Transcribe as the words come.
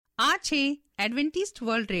આ છે Adventist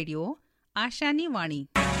world radio આશાની વાણી.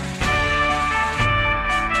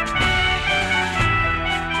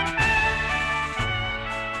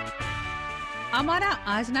 અમારા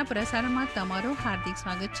આજના પ્રસારણમાં તમારું હાર્દિક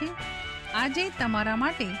સ્વાગત છે. આજે તમારા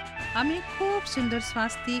માટે અમે ખૂબ સુંદર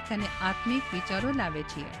સ્વાસ્થ્યિક અને આત્મિક વિચારો લાવે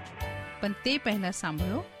છીએ. પણ તે પહેલા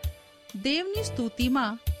સાંભળો દેવની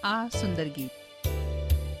સ્તુતિમાં આ સુંદર ગીત.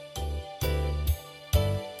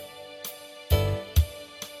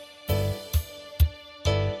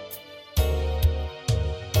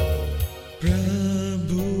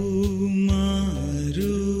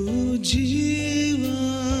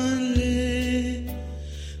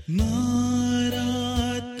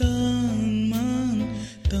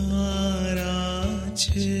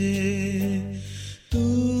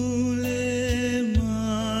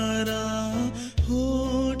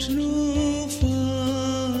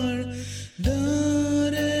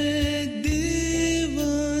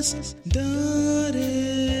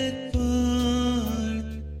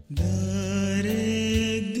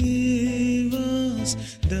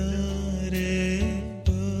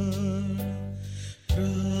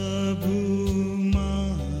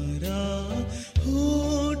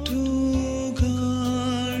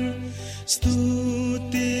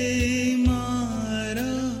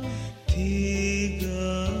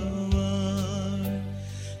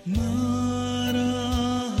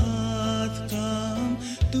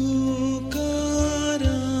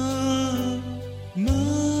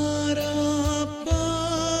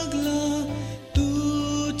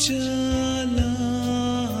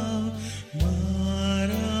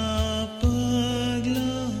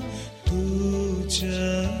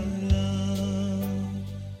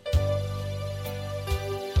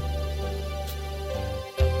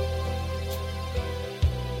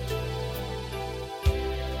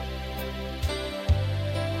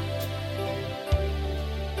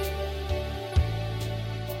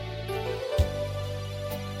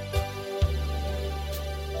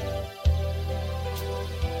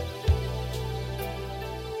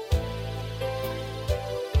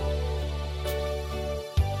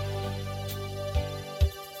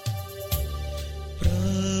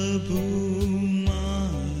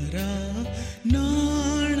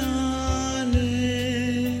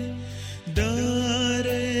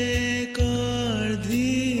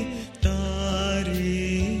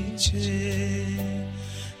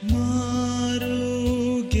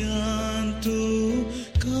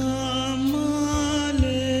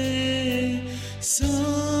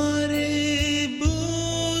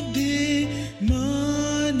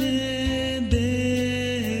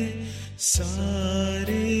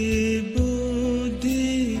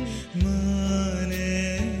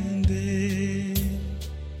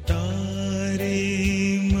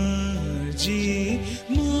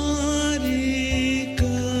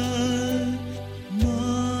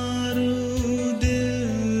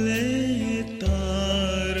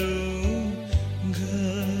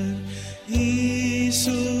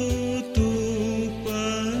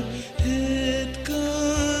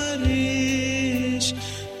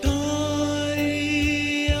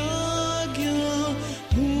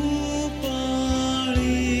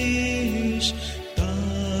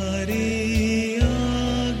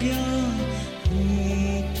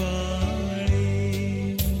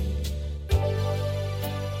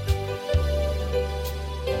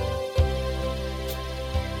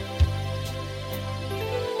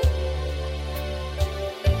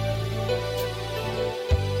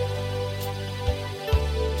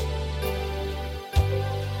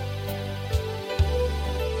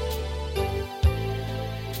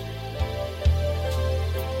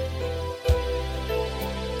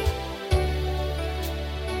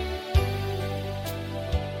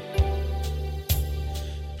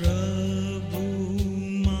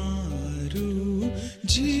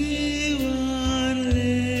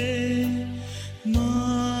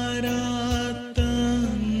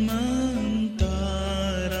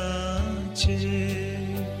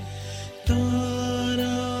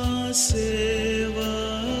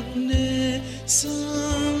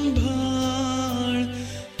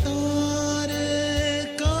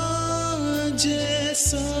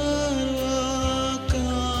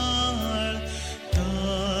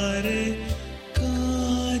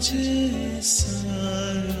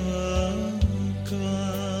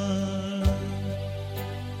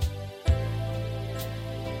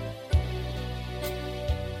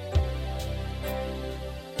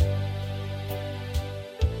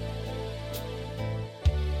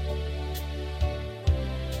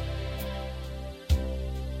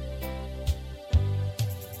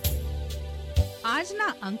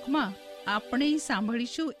 આજના અંકમાં આપણે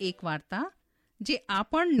સાંભળીશું એક વાર્તા જે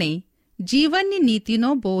આપણને જીવનની નીતિનો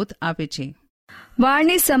બોધ આપે છે.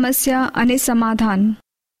 વાળની સમસ્યા અને સમાધાન.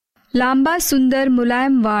 લાંબા સુંદર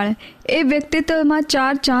મુલાયમ વાળ એ વ્યક્તિત્વમાં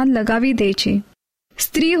 4 ચાંદ લગાવી દે છે.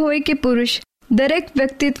 સ્ત્રી હોય કે પુરુષ, દરેક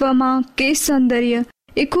વ્યક્તિત્વમાં કેશ સૌંદર્ય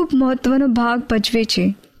એ ખૂબ મહત્વનો ભાગ ભજવે છે.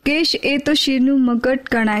 કેશ એ તો શિરનું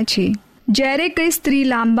મગટ ગણાય છે. જ્યારે કઈ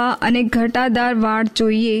સ્ત્રી લાંબા અને ઘટાદાર વાળ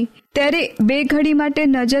જોઈએ ત્યારે બે ઘડી માટે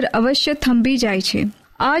નજર અવશ્ય થંભી જાય છે.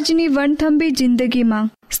 આજની વણથંભી જિંદગીમાં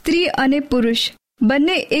સ્ત્રી અને પુરુષ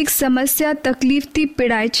બંને એક સમસ્યા તકલીફથી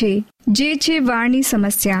પીડાય છે, જે છે વાળની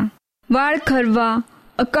સમસ્યા. વાળ ખરવા,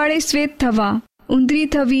 અકાળે શ્વેત થવા,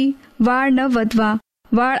 ઊંધરી થવી, વાળ ન વધવા,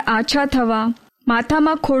 વાળ આછા થવા,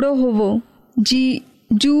 માથામાં ખોડો હોવો,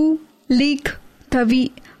 લીક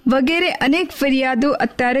થવી વગેરે અનેક ફરિયાદો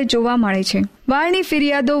અત્યારે જોવા મળે છે. વાળની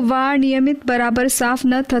ફરિયાદો વાળ નિયમિત બરાબર સાફ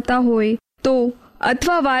ન થતા હોય તો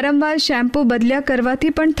અથવા વારંવાર શેમ્પૂ બદલ્યા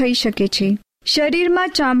કરવાથી પણ થઈ શકે છે.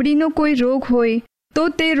 શરીરમાં ચામડીનો કોઈ રોગ હોય તો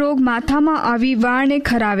તે રોગ માથામાં આવી વાળને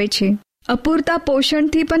ખરાવે છે. અપૂરતા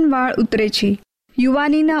પોષણથી પણ વાળ ઉતરે છે.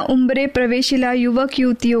 યુવાનીના ઉંબરે પ્રવેશેલા યુવક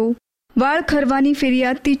યુવતીઓ વાળ ખરવાની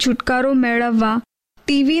ફરિયાદથી છુટકારો મેળવવા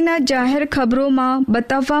ટીવીના જાહેર ખબરોમાં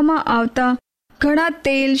બતાવવામાં આવતા ઘણા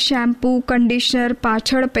તેલ, શેમ્પૂ, કન્ડિશનર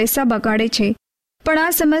પાછળ પૈસા બગાડે છે, પણ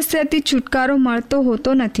આ સમસ્યાથી છુટકારો મળતો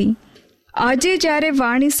હોતો નથી. આજે જ્યારે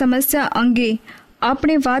વાળની સમસ્યા અંગે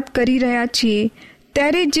આપણે વાત કરી રહ્યા છીએ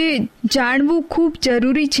ત્યારે જે જાણવું ખૂબ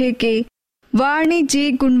જરૂરી છે કે વાળની જે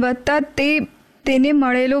ગુણવત્તા તેને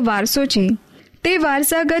મળેલો વારસો છે તે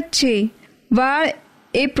વારસાગત છે. વાળ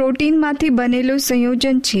એ પ્રોટીનમાંથી બનેલો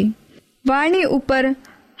સંયોજન છે. વાળની ઉપર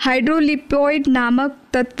હાઇડ્રોલિપોઇડ નામક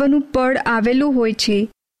તત્વનું પડ આવેલું હોય છે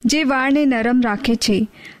જે વાળને નરમ રાખે છે.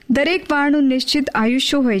 દરેક વાળનું નિશ્ચિત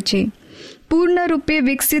આયુષ્ય હોય છે. પૂર્ણ રૂપે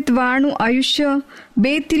વિકસિત વાળનું આયુષ્ય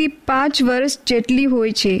 2 થી 5 વર્ષ જેટલી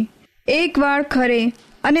હોય છે. એક વાળ ખરે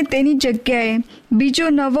અને તેની જગ્યાએ બીજો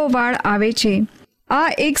નવો વાળ આવે છે. આ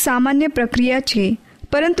એક સામાન્ય પ્રક્રિયા છે,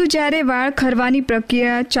 પરંતુ જ્યારે વાળ ખરવાની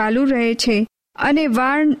પ્રક્રિયા ચાલુ રહે છે અને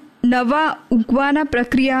વાળ નવા ઉગવાના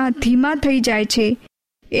પ્રક્રિયા ધીમા થઈ જાય છે,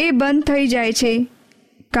 એ બંધ થઈ જાય છે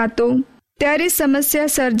કાં તો ત્યારે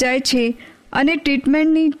સમસ્યા સર્જાય છે અને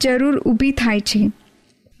ટ્રીટમેન્ટની જરૂર ઊભી થાય છે.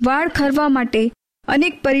 વાળ ખરવા માટે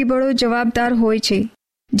અનેક પરિબળો જવાબદાર હોય છે,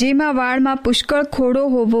 જેમાં વાળમાં પુષ્કળ ખોડો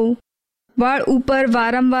હોવો, વાળ ઉપર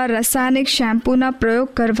વારંવાર રાસાયણિક શેમ્પૂના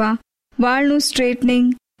પ્રયોગ કરવા, વાળનું સ્ટ્રેટનિંગ,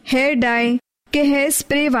 હેર ડાય કે હેર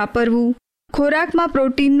સ્પ્રે વાપરવું, ખોરાકમાં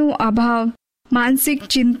પ્રોટીનનો અભાવ, માનસિક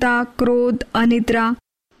ચિંતા, ક્રોધ, અનિદ્રા,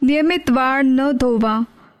 નિયમિત વાળ ન ધોવા,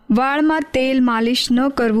 વાળમાં તેલ માલિશ ન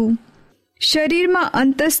કરવું, શરીરમાં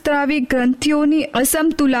અંતઃસ્ત્રાવી ગ્રંથિઓની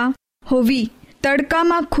અસમતુલા હોવી,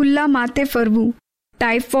 તડકામાં ખુલ્લા માથે ફરવું,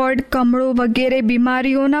 ટાઇફોઇડ, કમળો વગેરે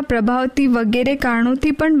બીમારીઓના પ્રભાવથી વગેરે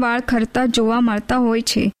કારણોથી પણ વાળ ખરતા જોવા મળતા હોય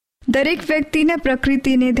છે. દરેક વ્યક્તિને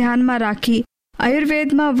પ્રકૃતિને ધ્યાનમાં રાખી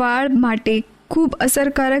આયુર્વેદમાં વાળ માટે ખૂબ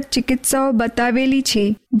અસરકારક ચિકિત્સાઓ બતાવેલી છે,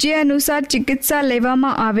 જે અનુસાર ચિકિત્સા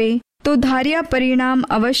લેવામાં આવે તો ધાર્યા પરિણામ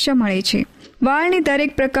અવશ્ય મળે છે. વાળની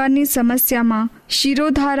દરેક પ્રકારની સમસ્યામાં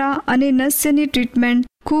શિરોધારા અને નસ્યની ટ્રીટમેન્ટ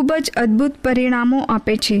ખૂબ જ અદ્ભુત પરિણામો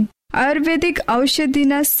આપે છે. આયુર્વેદિક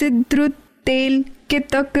ઔષધિના સિદ્ધૃત તેલ કે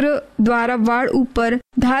તક્ર દ્વારા વાળ ઉપર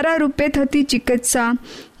ધારા રૂપે થતી ચિકિત્સા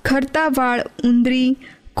ખરતા વાળ, ઊંદરી,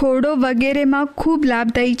 ખોડો વગેરેમાં ખૂબ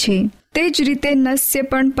લાભદાયી છે. તે જ રીતે નસ્ય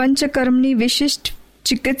પણ પંચકર્મની વિશિષ્ટ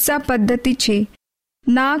ચિકિત્સા પદ્ધતિ છે.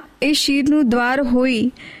 નાક એ શિરનું દ્વાર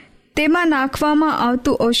હોય તેમાં નાખવામાં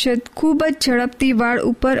આવતું ઔષધ ખૂબ જ ઝડપથી વાળ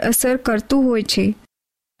ઉપર અસર કરતું હોય છે.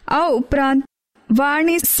 આ ઉપરાંત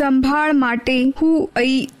વાળની સંભાળ માટે હું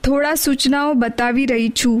અહીં થોડા સૂચનાઓ બતાવી રહી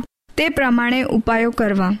છું, તે પ્રમાણે ઉપાયો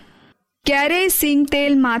કરવા. ક્યારેય સિંગ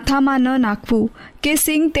તેલ માથામાં ન નાખવું કે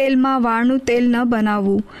સિંગ તેલમાં વાળનું તેલ ન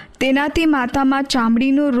બનાવવું. તેનાથી માથામાં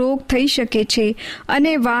ચામડીનો રોગ થઈ શકે છે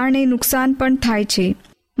અને વાળને નુકસાન પણ થાય છે.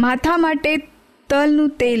 માથા માટે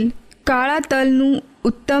તલનું તેલ, કાળા તલનું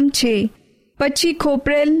ઉત્તમ છે. પછી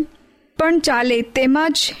ખોપરેલ પણ ચાલે,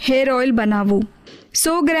 તેમાં જ હેર ઓઇલ બનાવવું.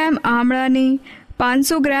 100 ગ્રામ આમળાને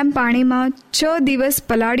 500 ગ્રામ પાણીમાં 6 દિવસ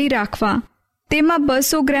પલાળી રાખવા. તેમાં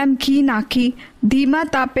 200 ગ્રામ ઘી નાખી ધીમા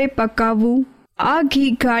તાપે પકાવવું. આ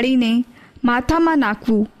ઘી ગાળીને માથામાં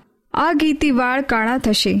નાખવું. આ ઘીથી વાળ કાળા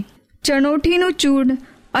થશે. ચણોઠીનું ચૂર્ણ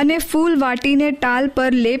અને ફૂલ વાટીને ટાલ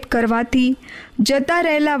પર લેપ કરવાથી જતા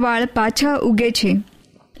રહેલા વાળ પાછા ઉગે છે.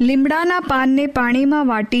 લીમડાના પાનને પાણીમાં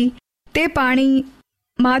વાટી તે પાણી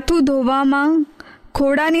માથું ધોવામાં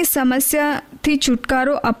ખોડાની સમસ્યાથી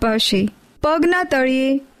છુટકારો અપાવશે. પગના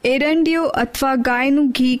તળિયે એરંડીઓ અથવા ગાયનું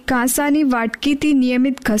ઘી કાંસાની વાટકીથી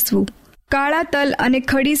નિયમિત ઘસવું. કાળા તલ અને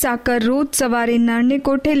ખડી સાકર રોજ સવારે નળને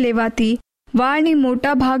કોઠે લેવાથી વાળની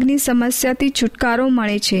મોટા ભાગની સમસ્યાથી છુટકારો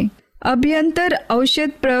મળે છે. અભ્યંતર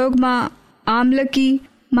ઔષધ પ્રયોગમાં આમલકી,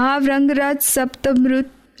 મહાવરંગરાજ સપ્તમૃત,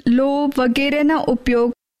 લો વગેરેના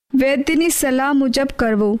ઉપયોગ વૈદ્યની સલાહ મુજબ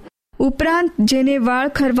કરવો. ઉપરાંત જેને વાળ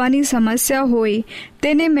ખરવાની સમસ્યા હોય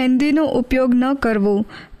તેને મહેંદીનો ઉપયોગ ન કરવો,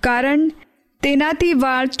 કારણ તેનાથી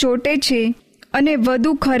વાળ ચોટે છે અને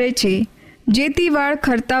વધુ ખરે છે. જેથી વાળ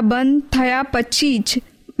ખરતા બંધ થયા પછી જ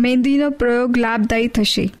મહેંદીનો પ્રયોગ લાભદાયી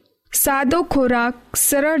થશે. સાદો ખોરાક,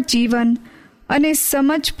 સરળ જીવન અને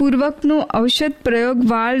સમજપૂર્વકનો ઔષધ પ્રયોગ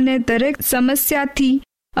વાળને દરેક સમસ્યાથી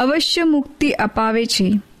અવશ્ય મુક્તિ અપાવે છે.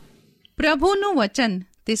 પ્રભુનું વચન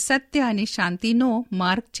તે સત્ય અને શાંતિનો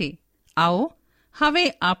માર્ગ છે. આવો હવે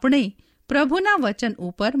આપણે પ્રભુના વચન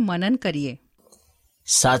ઉપર મનન કરીએ.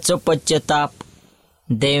 સાચો પશ્ચાતાપ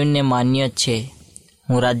દેવને માન્ય છે.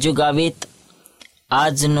 હું રાજુ ગાવિત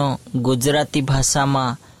આજનો ગુજરાતી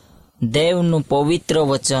ભાષામાં દેવનું પવિત્ર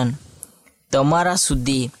વચન તમારા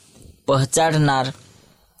સુધી પહોંચાડનાર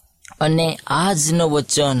અને આજનો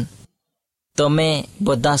વચન તમે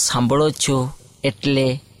બધા સાંભળો છો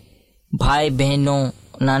એટલે ભાઈ બહેનો,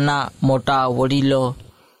 નાના મોટા વડીલો,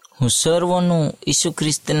 હું સર્વનું ઈસુ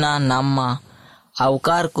ખ્રિસ્તના નામમાં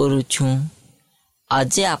આવકાર કરું છું.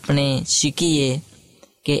 આજે આપણે શીખીએ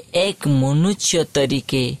કે એક મનુષ્ય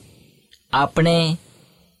તરીકે આપણે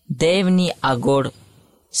દેવની આગળ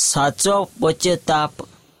સાચો પશ્ચાતાપ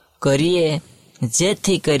કરીએ,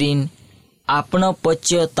 જેથી કરીને આપણો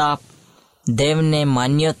પશ્ચાતાપ દેવને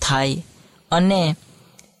માન્ય થાય અને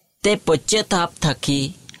તે પશ્ચાતાપ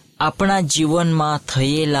થકી આપણા જીવનમાં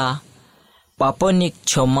થયેલા પાપોની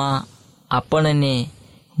ક્ષમા આપણને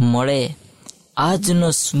મળે.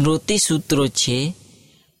 આજનો સ્મૃતિ સૂત્રો છે,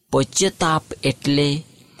 પશ્ચાતાપ એટલે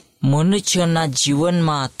મનુષ્યના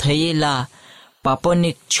જીવનમાં થયેલા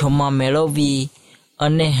પાપોની ક્ષમા મેળવવી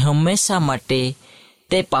અને હંમેશા માટે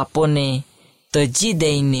તે પાપોને તજી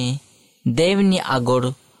દઈને દેવની આગળ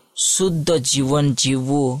શુદ્ધ જીવન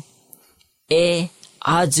જીવવું એ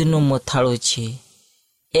આજનું મથાળું છે.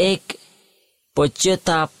 એક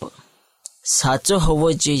પશ્ચાતાપ સાચો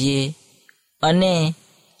હોવો જોઈએ અને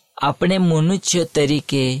આપણે મનુષ્ય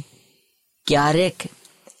તરીકે ક્યારેક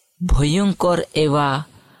ભયંકર એવા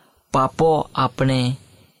પાપો આપણે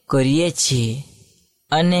કરીએ છીએ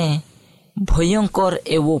અને ભયંકર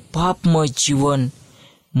એવું પાપમય જીવન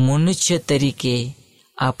મનુષ્ય તરીકે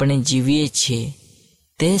આપણે જીવીએ છીએ.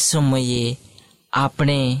 તે સમયે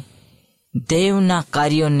આપણે દેવના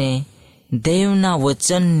કાર્યોને, દેવના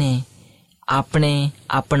વચનને આપણે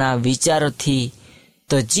આપણા વિચારોથી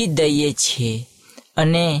તજી દઈએ છીએ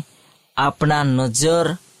અને આપણા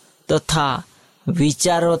નજર તથા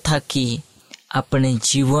વિચારો થકી આપણે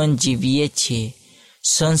જીવન જીવીએ છીએ.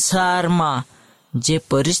 સંસારમાં જે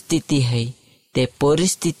પરિસ્થિતિ હોય તે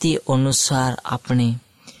પરિસ્થિતિ અનુસાર આપણે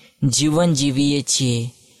જીવન જીવીએ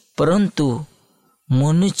છીએ, પરંતુ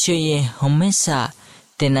મનુષ્યએ હંમેશા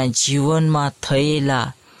તેના જીવનમાં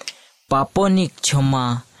થયેલા પાપોની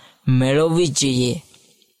ક્ષમા મેળવવી જોઈએ.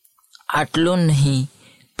 આટલું નહીં,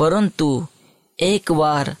 પરંતુ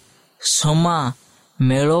એકવાર ક્ષમા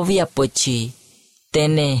મેળવ્યા પછી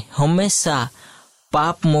તેને હંમેશા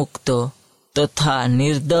પાપમુક્ત તથા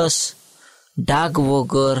નિર્દોષ, ડાઘ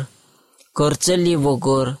વગર, કરચલી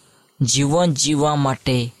વગર જીવન જીવવા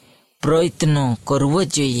માટે પ્રયત્ન કરવો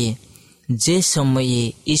જોઈએ. જે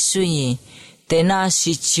સમયે ઈસુએ તેના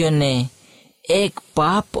શિષ્યને એક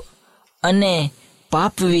પાપ અને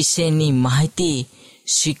પાપ વિશેની માહિતી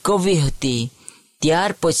શીખવી હતી,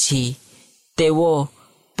 ત્યાર પછી તેઓ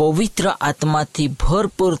પવિત્ર આત્માથી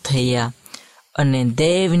ભરપૂર થયા અને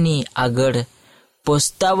દેવની આગળ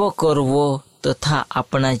પસ્તાવો કરવો તથા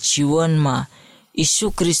આપણા જીવનમાં ઈસુ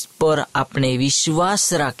ખ્રિસ્ત પર આપણે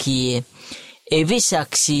વિશ્વાસ રાખીએ એવી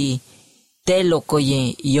સાક્ષી તે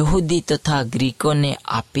લોકોએ યહૂદી તથા ગ્રીકોને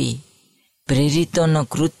આપી. પ્રેરિતોનો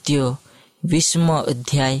કૃત્ય 20મો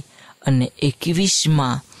અધ્યાય અને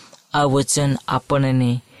 21માં આ વચન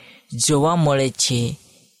આપણને જોવા મળે છે.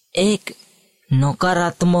 એક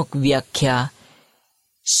નકારાત્મક વ્યાખ્યા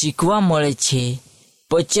શીખવા મળે છે.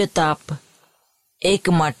 પશ્ચાતાપ એક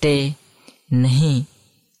માટે નહીં,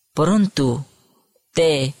 પરંતુ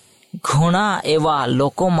તે ઘણા એવા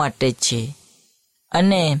લોકો માટે છે.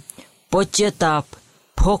 અને પશ્ચાતાપ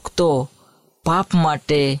ફક્ત પાપ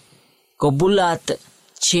માટે કબૂલાત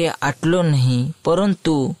છે આટલો નહીં,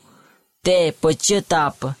 પરંતુ તે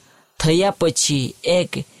પશ્ચાતાપ થયા પછી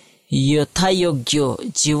એક યથાયોગ્ય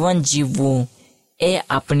જીવન જીવવું એ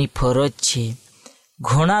આપણી ફરજ છે.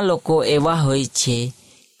 ઘણા લોકો એવા હોય છે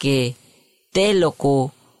કે તે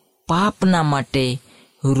લોકો પાપના માટે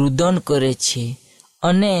રુદન કરે છે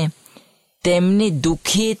અને તેમની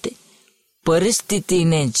દુઃખિત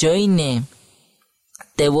પરિસ્થિતિને જોઈને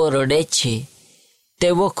તેઓ રડે છે,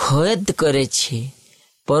 તેઓ ખેદ કરે છે,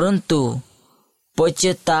 પરંતુ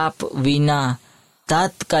પશ્ચાતાપ વિના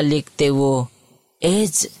તાત્કાલિક તેઓ એ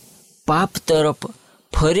જ પાપ તરફ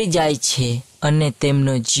ફરી જાય છે અને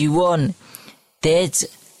તેમનું જીવન તે જ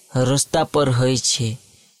રસ્તા પર હોય છે.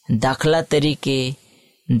 દાખલા તરીકે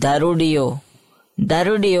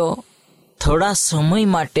દારૂડીઓ થોડા સમય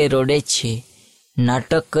માટે રડે છે,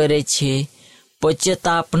 નાટક કરે છે,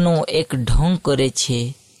 પશ્ચાતાપનો એક ઢોંગ કરે છે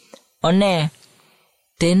અને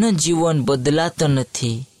તેનું જીવન બદલાતું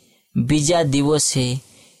નથી. બીજા દિવસે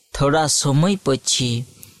થોડા સમય પછી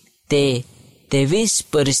તે તેવી જ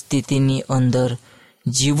પરિસ્થિતિની અંદર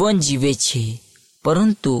જીવન જીવે છે.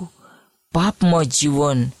 પરંતુ પાપમય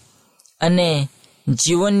જીવન અને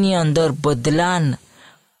જીવનની અંદર બદલાન,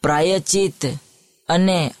 પ્રાયચિત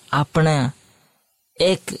અને આપણે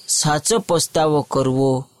એક સાચો પસ્તાવો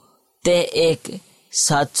કરવો, તે એક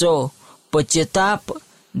સાચો પશ્ચાતાપ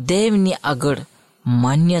દેવની આગળ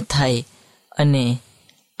માન્ય થાય અને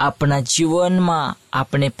આપણા જીવનમાં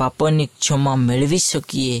આપણે પાપોની ક્ષમા મેળવી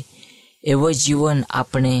શકીએ. એવો જીવન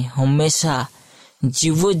આપણે હંમેશા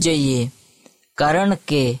જીવવું જોઈએ, કારણ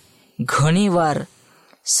કે ઘણીવાર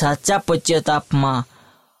સાચા પશ્ચાતાપમાં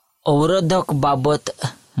અવરોધક બાબત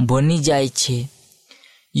બની જાય છે.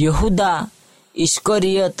 યહૂદા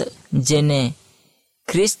ઇસ્કરિયત, જેને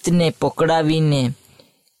ખ્રિસ્તને પકડાવીને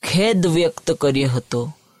ખેદ વ્યક્ત કર્યો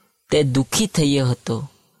હતો, તે દુઃખી થયો હતો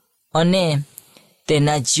અને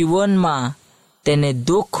તેના જીવનમાં તેને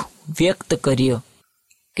દુઃખ વ્યક્ત કર્યો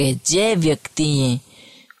કે જે વ્યક્તિએ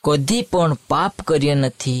કદી પણ પાપ કર્યો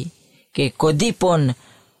નથી કે કદી પણ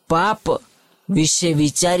પાપ વિશે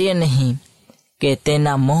વિચાર્યા નહીં કે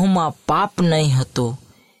તેના મોહમાં પાપ નહીં હતો,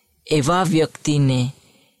 એવા વ્યક્તિને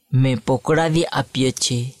મેં પકડાવી આપ્યો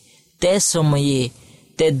છે. તે સમયે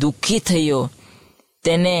તે દુઃખી થયો,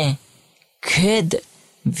 તેને ખેદ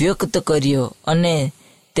વ્યક્ત કર્યો અને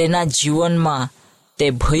તેના જીવનમાં તે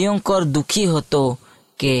ભયંકર દુઃખી હતો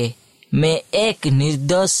કે મેં એક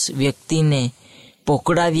નિર્દોષ વ્યક્તિને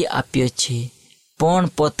પકડાવી આપ્યો છે, પણ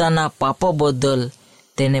પોતાના પાપો બદલ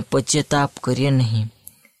તેને પશ્ચાતાપ કર્યો નહીં.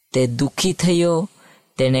 તે દુઃખી થયો,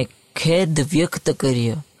 તેને ખેદ વ્યક્ત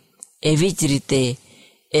કર્યો. એવી જ રીતે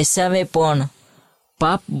એસાવે પણ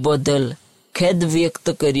પાપ બદલ ખેદ વ્યક્ત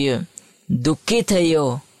કર્યો, દુઃખી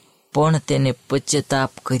થયો, પણ તેને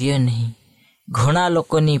પશ્ચાતાપ કર્યો નહીં. ઘણા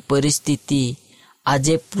લોકોની પરિસ્થિતિ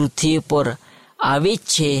આજે પૃથ્વી પર આવી જ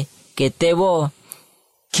છે કે તેઓ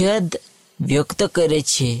ખેદ વ્યક્ત કરે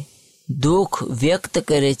છે, દુઃખ વ્યક્ત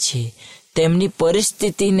કરે છે, તેમની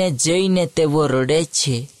પરિસ્થિતિને જોઈને તેઓ રડે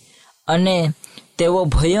છે અને તેઓ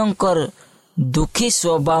ભયંકર દુઃખી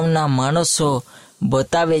સ્વભાવના માણસો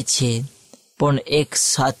બતાવે છે, પણ એક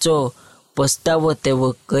સાચો પસ્તાવો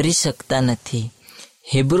તેઓ કરી શકતા નથી.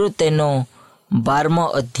 હિબ્રુ તેનો 12મો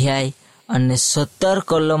અધ્યાય અને 17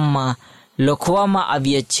 કલમમાં લખવામાં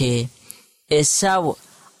આવ્યો છે, એસાવ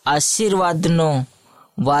આશીર્વાદનો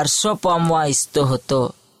વારસો પામવા ઈચ્છતો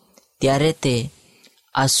હતો, ત્યારે તે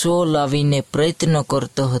આંસુઓ લાવીને પ્રયત્ન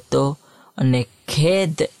કરતો હતો અને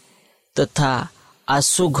ખેદ તથા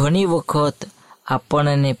આંસુ ઘણી વખત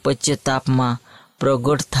આપણને પશ્ચાતાપમાં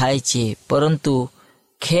પ્રગટ થાય છે, પરંતુ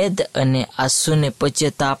ખેદ અને આંસુને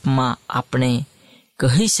પશ્ચાતાપમાં આપણે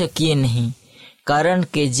કહી શકીએ નહીં, કારણ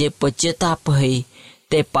કે જે પશ્ચાતાપ હોય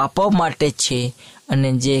તે પાપો માટે છે અને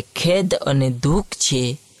જે ખેદ અને દુઃખ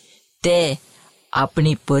છે તે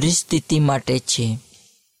આપણી પરિસ્થિતિ માટે છે.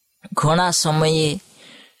 ઘણા સમયે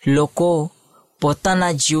લોકો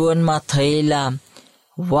પોતાના જીવનમાં થયેલા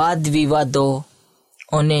વાદ વિવાદો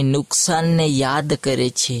અને નુકસાનને યાદ કરે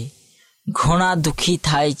છે, ઘણા દુઃખી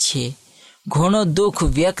થાય છે, ઘણો દુઃખ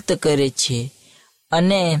વ્યક્ત કરે છે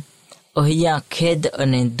અને અહીંયા ખેદ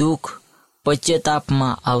અને દુઃખ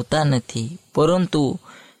પશ્ચાતાપમાં આવતા નથી, પરંતુ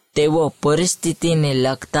તેઓ પરિસ્થિતિને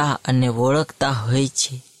લગતા અને વળગતા હોય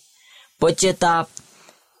છે. પશ્ચાતાપ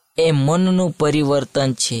એ મનનું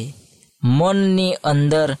પરિવર્તન છે, મનની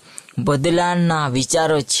અંદર બદલાણના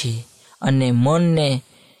વિચારો છે અને મનને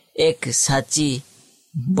એક સાચી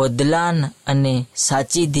બદલાણ અને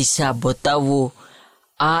સાચી દિશા બતાવવું,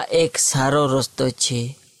 આ એક સારો રસ્તો છે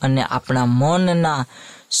અને આપણા મનના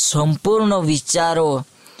સંપૂર્ણ વિચારો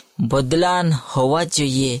બદલાણ હોવા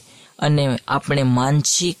જોઈએ અને આપણે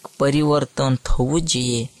માનસિક પરિવર્તન થવું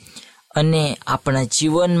જોઈએ અને આપણા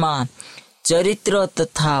જીવનમાં ચરિત્ર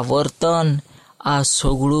તથા વર્તન આ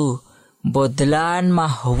સગળું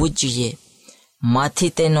બદલાણમાં હોવું જોઈએ. માંથી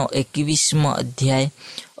તેનો 21મો અધ્યાય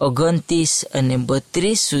 29 અને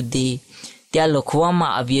 32 સુધી ત્યાં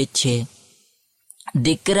લખવામાં આવ્યો છે,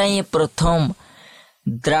 દીકરાએ પ્રથમ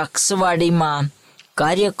દ્રાક્ષવાડીમાં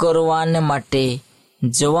કાર્ય કરવાને માટે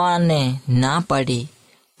જવાને ના પાડી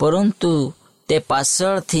પરંતુ તે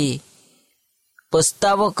પાછળથી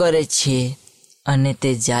પસ્તાવો કરે છે અને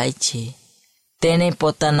તે જાય છે. તેણે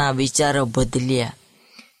પોતાના વિચારો બદલ્યા.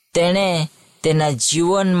 તેણે તેના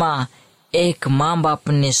જીવનમાં એક મા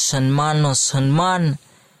બાપને સન્માન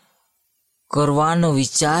કરવાનો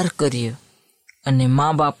વિચાર કર્યો અને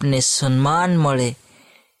મા બાપને સન્માન મળે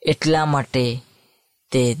એટલા માટે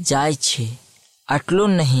તે જાય છે.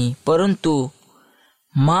 આટલું નહીં, પરંતુ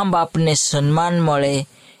મા બાપને સન્માન મળે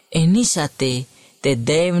એની સાથે તે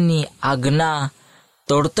દૈવની આજ્ઞા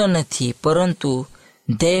તોડતો નથી, પરંતુ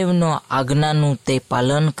દૈવનો આજ્ઞાનું તે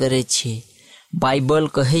પાલન કરે છે. બાઇબલ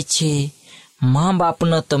કહે છે, મા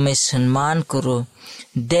બાપનો તમે સન્માન કરો.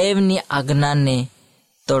 દૈવની આજ્ઞાને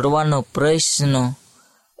તોડવાનો પ્રયત્ન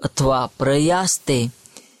અથવા પ્રયાસ તે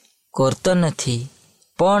કરતો નથી.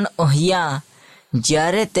 પણ અહીંયા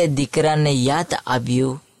જ્યારે તે દીકરાને યાદ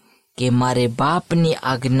આવ્યું કે મારે બાપની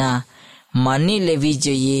આજ્ઞા માની લેવી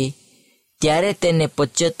જોઈએ, ત્યારે તેને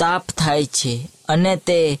પશ્ચાતાપ થાય છે અને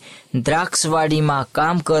તે દ્રાક્ષવાડીમાં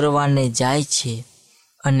કામ કરવાને જાય છે.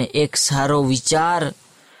 અને એક સારો વિચાર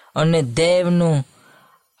અને દૈવનું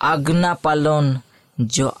આજ્ઞા પાલન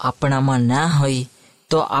જો આપણામાં ના હોય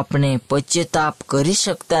તો આપણે પશ્ચાતાપ કરી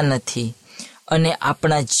શકતા નથી અને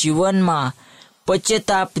આપણા જીવનમાં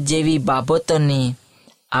પશ્ચાતાપ જેવી બાબતોને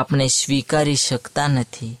આપણે સ્વીકારી શકતા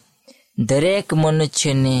નથી. દરેક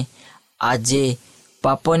મનુષ્યને આજે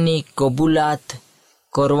પાપોની કબૂલાત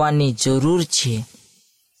કરવાની જરૂર છે.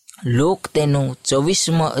 લોક તેનું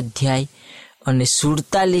 24મો અધ્યાય અને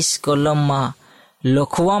 47 કલમમાં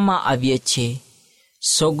લખવામાં આવ્યો છે,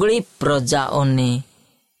 સગળી પ્રજાઓને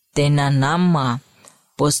તેના નામમાં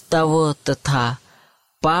પસ્તાવો તથા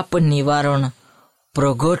પાપ નિવારણ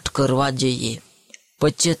પ્રગટ કરવા જોઈએ.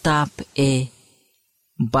 પશ્ચાતાપ એ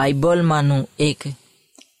બાઇબલમાંનું એક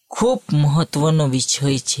ખૂબ મહત્વનો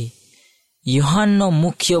વિષય છે. યોહાનનો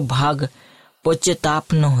મુખ્ય ભાગ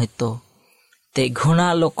પશ્ચાતાપનો હતો. તે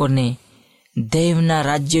ઘણા લોકોને દૈવના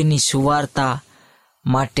રાજ્યની સુવાર્તા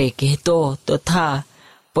માટે કહેતો તથા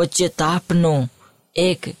પશ્ચાતાપનું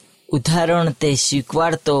એક ઉદાહરણ તે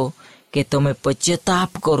શીખવાડતો કે તમે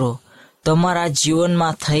પશ્ચાતાપ કરો, તમારા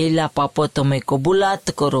જીવનમાં થયેલા પાપો તમે કબૂલાત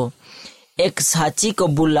કરો. એક સાચી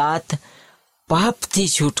કબૂલાત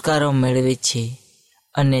પાપથી છુટકારો મેળવે છે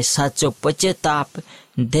અને સાચો પશ્ચાતાપ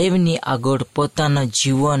દૈવની આગળ પોતાનું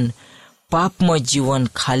જીવન, પાપમય જીવન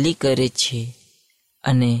ખાલી કરે છે.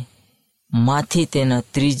 અને માંથી તેનો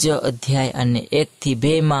 3 અધ્યાય અને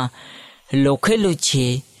 1-2 લખેલું છે.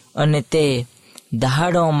 અને તે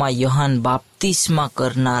દહાડોમાં યોહાન બાપ્તિસ્મા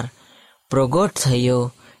કરનાર પ્રગટ થયો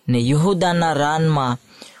ને યહૂદાના રાનમાં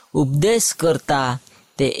ઉપદેશ કરતા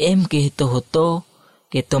તે એમ કહેતો હતો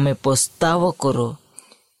કે તમે પસ્તાવો કરો.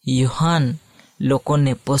 યોહાન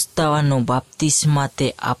લોકોને પસ્તાવાનો બાપ્તિસ્મા તે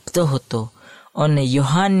આપતો હતો અને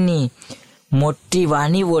યોહાનની મોટી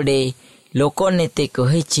વાણી વડે લોકોને તે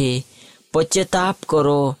કહે છે, પશ્ચાતાપ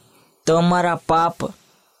કરો, તમારા પાપ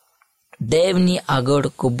દૈવની આગળ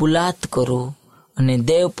કબૂલાત કરો અને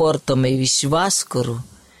દૈવ પર તમે વિશ્વાસ કરો.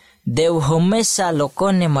 દૈવ હંમેશા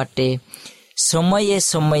લોકોને માટે સમયે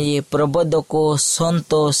સમયે પ્રબોધકો,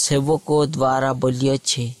 સંતો, સેવકો દ્વારા બોલ્યો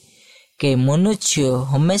છે કે મનુષ્ય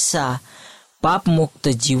હંમેશા પાપમુક્ત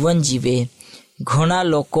જીવન જીવે. ઘણા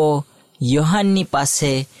લોકો યોહાનની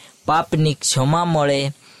પાસે પાપની ક્ષમા મળે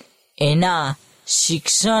એના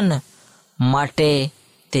શિક્ષણ માટે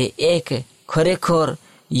તે એક ખરેખર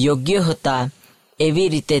યોગ્ય હતા.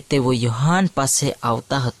 એવી રીતે તેઓ યોહાન પાસે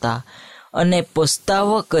આવતા હતા અને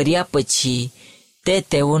પસ્તાવો કર્યા પછી તે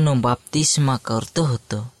તેઓનો બાપ્તિસ્મા કરતો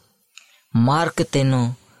હતો. માર્ક તેનો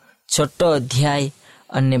 6 અધ્યાય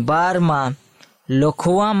અને 12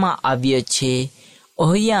 લખવામાં આવ્યો છે.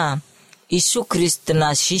 અહીંયા ઈસુ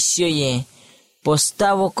ખ્રિસ્તના શિષ્યોએ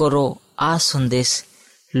પસ્તાવો કરો આ સંદેશ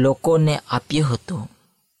લોકોને આપ્યો હતો.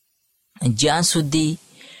 જ્યાં સુધી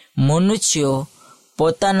મનુષ્યો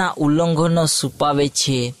પોતાના ઉલ્લંઘનો છુપાવે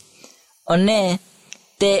છે અને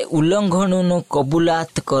તે ઉલ્લંઘનોનું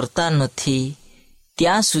કબૂલાત કરતા નથી,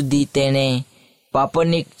 ત્યાં સુધી તેને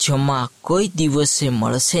પાપની ક્ષમા કોઈ દિવસે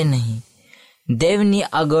મળશે નહીં. દૈવની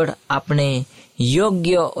આગળ આપણે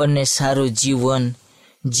યોગ્ય અને સારું જીવન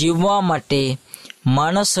જીવવા માટે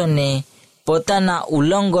માણસોને પોતાના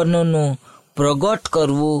ઉલ્લંઘનોનું પ્રગટ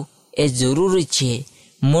કરવું એ જરૂરી છે.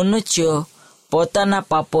 મનુષ્યો પોતાના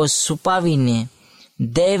પાપો છુપાવીને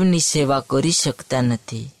દૈવની સેવા કરી શકતા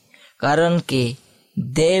નથી, કારણ કે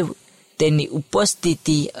દૈવ તેની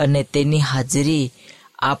ઉપસ્થિતિ અને તેની હાજરી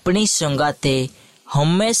આપણી સંગાતે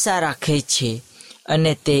હંમેશા રાખે છે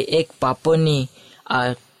અને તે એક પાપોની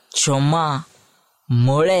આ ક્ષમા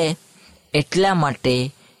મળે એટલા માટે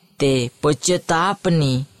તે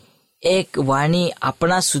પશ્ચાતાપની એક વાણી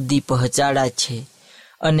આપણા સુધી પહોંચાડા છે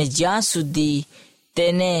અને જ્યાં સુધી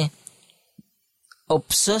તેને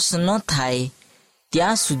અફસોસ ન થાય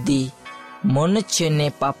ત્યાં સુધી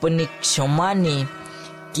મનુષ્યને પાપની ક્ષમાની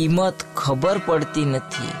કિંમત ખબર પડતી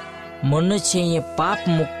નથી. મનુષ્યએ પાપ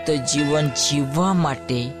મુક્ત જીવન જીવવા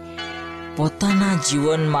માટે પોતાના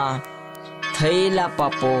જીવનમાં થયેલા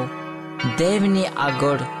પાપો દેવની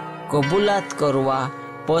આગળ કબૂલાત કરવા,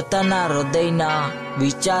 પોતાના હૃદયના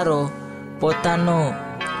વિચારો, પોતાનું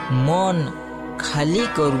મન ખાલી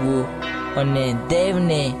કરવું અને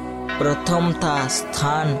દેવને પ્રથમતા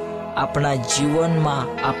સ્થાન આપણા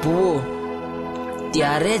જીવનમાં આપવું,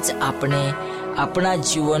 ત્યારે જ આપણે આપણા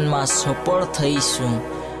જીવનમાં સફળ થઈશું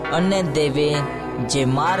અને દેવે જે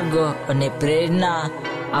માર્ગ અને પ્રેરણા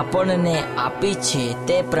આપણને આપી છે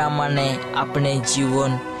તે પ્રમાણે આપણે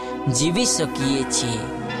જીવન જીવી શકીએ છીએ.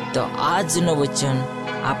 તો આજનું વચન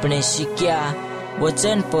આપણે શીખ્યા.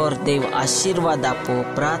 વચન પર દેવ આશીર્વાદ આપો.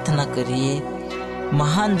 પ્રાર્થના કરીએ.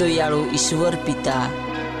 મહાન દયાળુ ઈશ્વર પિતા,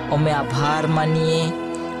 અમે આભાર માનીએ,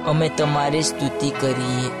 અમે તમારી સ્તુતિ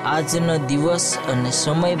કરીએ. આજનો દિવસ અને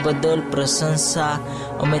સમય બદલ પ્રશંસા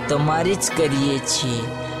અમે તમારી જ કરીએ છીએ.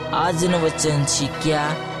 આજનું વચન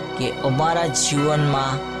શીખ્યા કે અમારા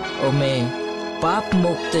જીવનમાં અમે પાપ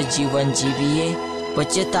મુક્ત જીવન જીવીએ,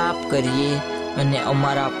 પશ્ચાતાપ કરીએ અને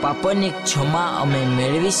અમારા પાપની ક્ષમા અમે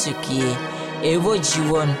મેળવી શકીએ. એવો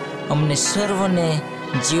જીવન અમને સર્વને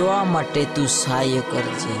જીવવા માટે તું સહાય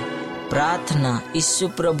કરજે. પ્રાર્થના ઈસુ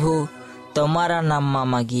પ્રભુ તમારા નામમાં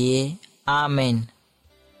માગીએ. આમેન.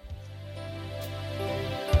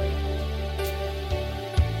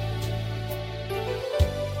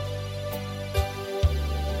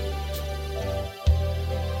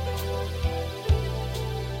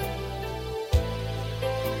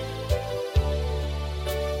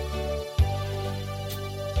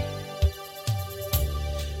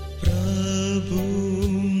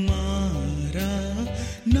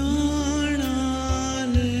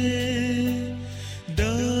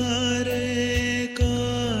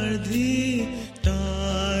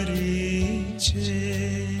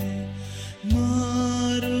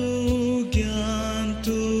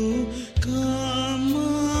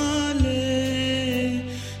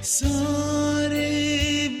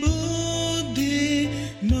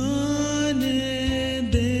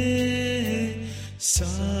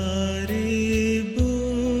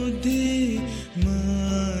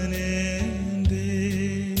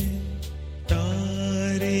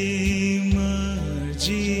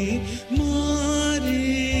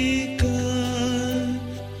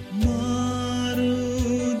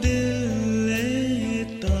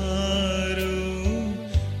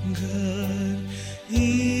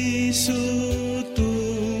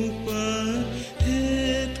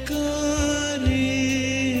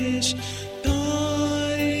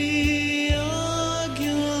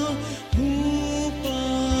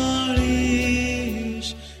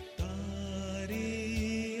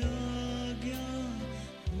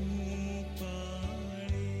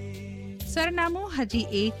 સરનામું હજી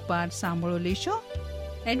એક વાર સાંભળો લેશો.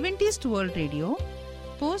 Adventist world radio,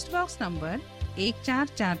 post box number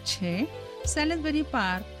 1446, Salisbury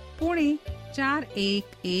park, Pune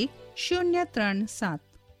 411037.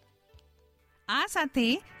 આ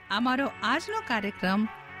સાથે અમારો આજનો કાર્યક્રમ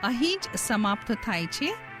અહીં જ સમાપ્ત થાય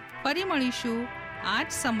છે. ફરી મળીશું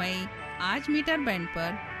આજ સમયે, આજ મીટર બેન્ડ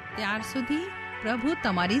પર. ત્યાર સુધી પ્રભુ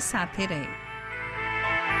તમારી સાથે રહે.